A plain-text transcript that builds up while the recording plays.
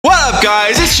up,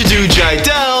 guys? It's your dude,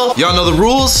 Jiedel. Y'all know the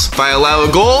rules. If I allow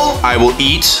a goal, I will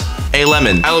eat a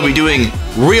lemon. I will be doing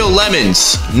real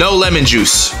lemons. No lemon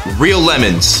juice. Real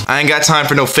lemons. I ain't got time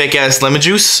for no fake-ass lemon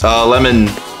juice. Lemon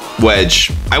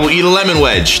wedge. I will eat a lemon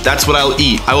wedge. That's what I'll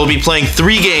eat. I will be playing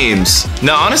 3 games.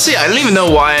 Now, honestly, I don't even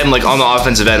know why I'm like on the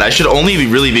offensive end. I should only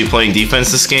really be playing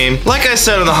defense this game. Like I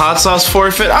said on the hot sauce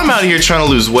forfeit, I'm out here trying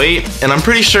to lose weight, and I'm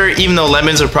pretty sure even though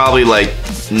lemons are probably like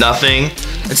nothing,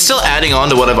 it's still adding on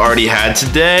to what I've already had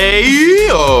today.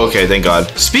 Oh, okay, thank God.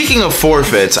 Speaking of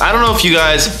forfeits, I don't know if you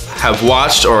guys have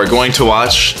watched or are going to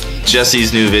watch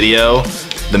Jesse's new video,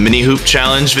 the mini hoop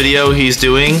challenge video he's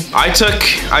doing. I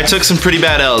took some pretty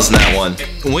bad L's in that one.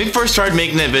 When we first started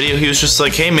making that video, he was just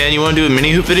like, hey man, you wanna do a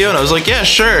mini hoop video? And I was like, yeah,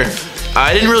 sure.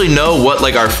 I didn't really know what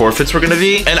like our forfeits were gonna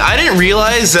be. And I didn't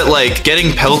realize that like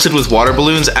getting pelted with water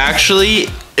balloons actually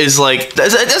is like, it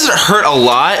doesn't hurt a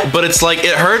lot, but it's like,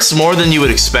 it hurts more than you would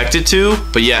expect it to.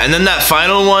 But yeah, and then that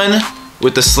final one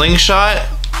with the slingshot,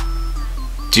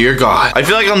 dear God. I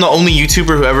feel like I'm the only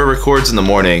YouTuber who ever records in the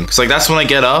morning. Cause like that's when I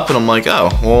get up and I'm like, oh,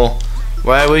 well,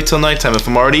 why wait till nighttime if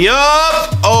I'm already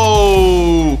up?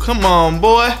 Oh, come on,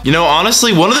 boy. You know,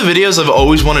 honestly, one of the videos I've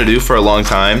always wanted to do for a long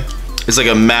time is like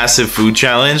a massive food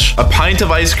challenge. A pint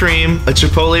of ice cream, a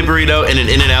Chipotle burrito, and an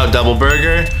In-N-Out double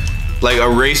burger. Like a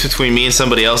race between me and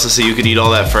somebody else to see who could eat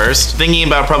all that first. Thinking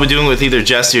about probably doing it with either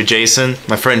Jesse or Jason,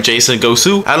 my friend Jason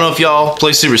Gosu. I don't know if y'all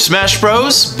play Super Smash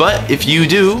Bros, but if you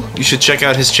do, you should check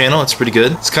out his channel. It's pretty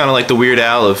good. It's kind of like the Weird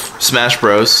Al of Smash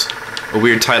Bros. A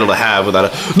weird title to have without a...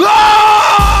 No!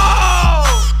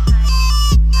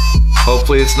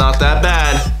 Hopefully it's not that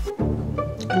bad.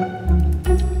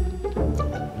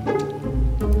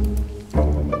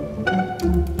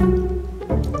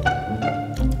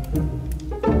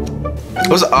 It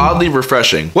was oddly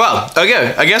refreshing. Well,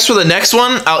 okay, I guess for the next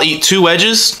one, I'll eat 2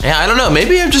 wedges. Yeah, I don't know,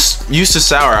 maybe I'm just used to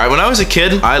sour. When I was a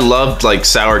kid, I loved like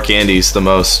sour candies the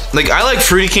most. Like I like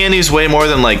fruity candies way more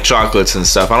than like chocolates and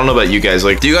stuff. I don't know about you guys.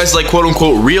 Like, do you guys like quote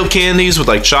unquote real candies with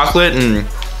like chocolate and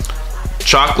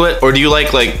chocolate? Or do you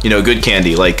like, you know, good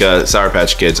candy like Sour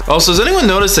Patch Kids? Also, has anyone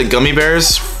noticed that gummy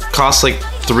bears cost like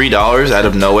 $3 out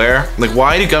of nowhere? Like,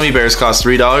 why do gummy bears cost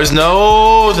 $3?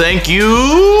 No, thank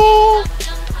you.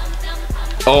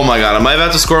 Oh my God, am I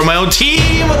about to score my own team?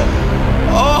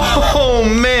 Oh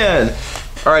man.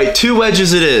 All right, 2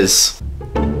 wedges it is.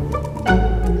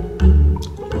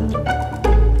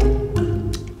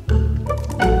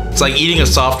 It's like eating a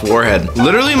soft warhead.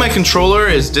 Literally my controller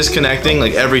is disconnecting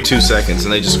like every 2 seconds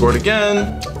and they just scored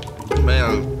again.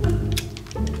 Man.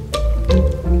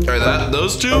 All right,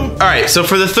 those 2. All right, so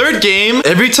for the 3rd game,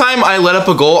 every time I let up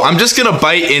a goal, I'm just gonna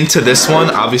bite into this one.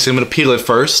 Obviously, I'm gonna peel it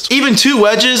first. Even 2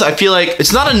 wedges, I feel like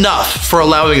it's not enough for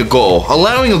allowing a goal.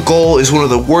 Allowing a goal is one of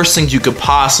the worst things you could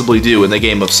possibly do in the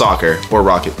game of soccer or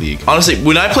Rocket League. Honestly,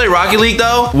 when I play Rocket League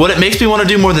though, what it makes me wanna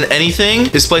do more than anything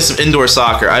is play some indoor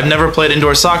soccer. I've never played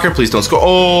indoor soccer. Please don't score.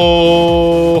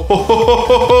 Oh,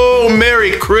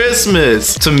 Merry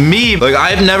Christmas. To me, like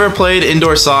I've never played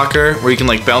indoor soccer where you can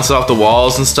like bounce it off the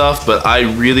walls and stuff, but I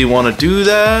really want to do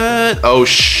that. Oh,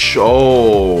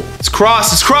 it's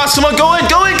crossed, it's crossed. Come on, go in,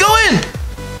 go in, go in.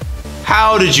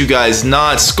 How did you guys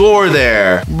not score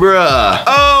there? Bruh.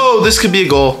 Oh, this could be a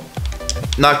goal.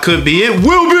 Not could be, it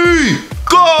will be.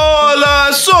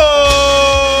 Golazo!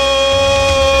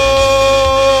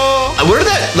 Where did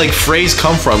that like phrase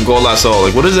come from, golazo?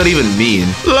 Like, what does that even mean?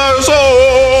 Lazo!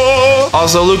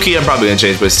 Also, Luki, I'm probably gonna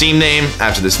change my Steam name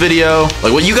after this video.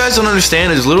 Like, what you guys don't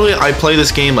understand is literally I play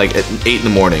this game like at 8 in the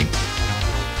morning.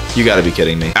 You gotta be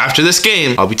kidding me. After this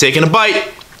game, I'll be taking a bite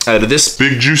out of this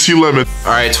big juicy lemon.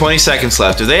 All right, 20 seconds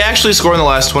left. If they actually score in the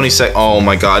last 20 seconds, oh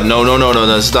my God, no, no, no, no,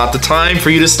 no, this is not the time for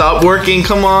you to stop working,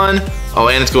 come on. Oh,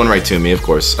 and it's going right to me, of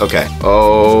course, okay.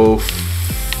 Oh,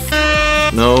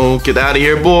 no, get out of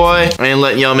here, boy. I ain't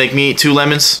letting y'all make me eat 2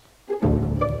 lemons.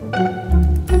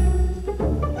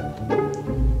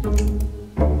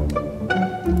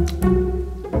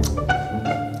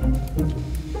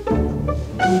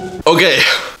 Okay,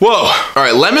 whoa. All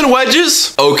right, lemon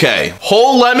wedges, okay.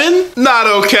 Whole lemon, not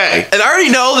okay. And I already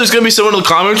know there's gonna be someone in the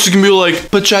comments who's gonna be like,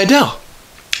 but Jiedel,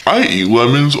 I eat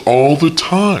lemons all the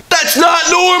time. That's not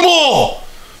normal.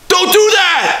 Don't do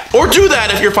that! Or do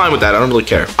that if you're fine with that, I don't really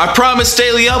care. I promised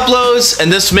daily uploads, and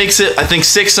this makes it, I think,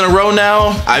 6 in a row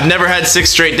now. I've never had 6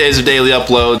 straight days of daily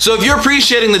uploads. So if you're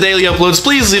appreciating the daily uploads,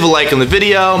 please leave a like on the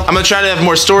video. I'm gonna try to have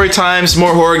more story times,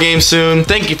 more horror games soon.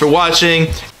 Thank you for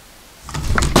watching.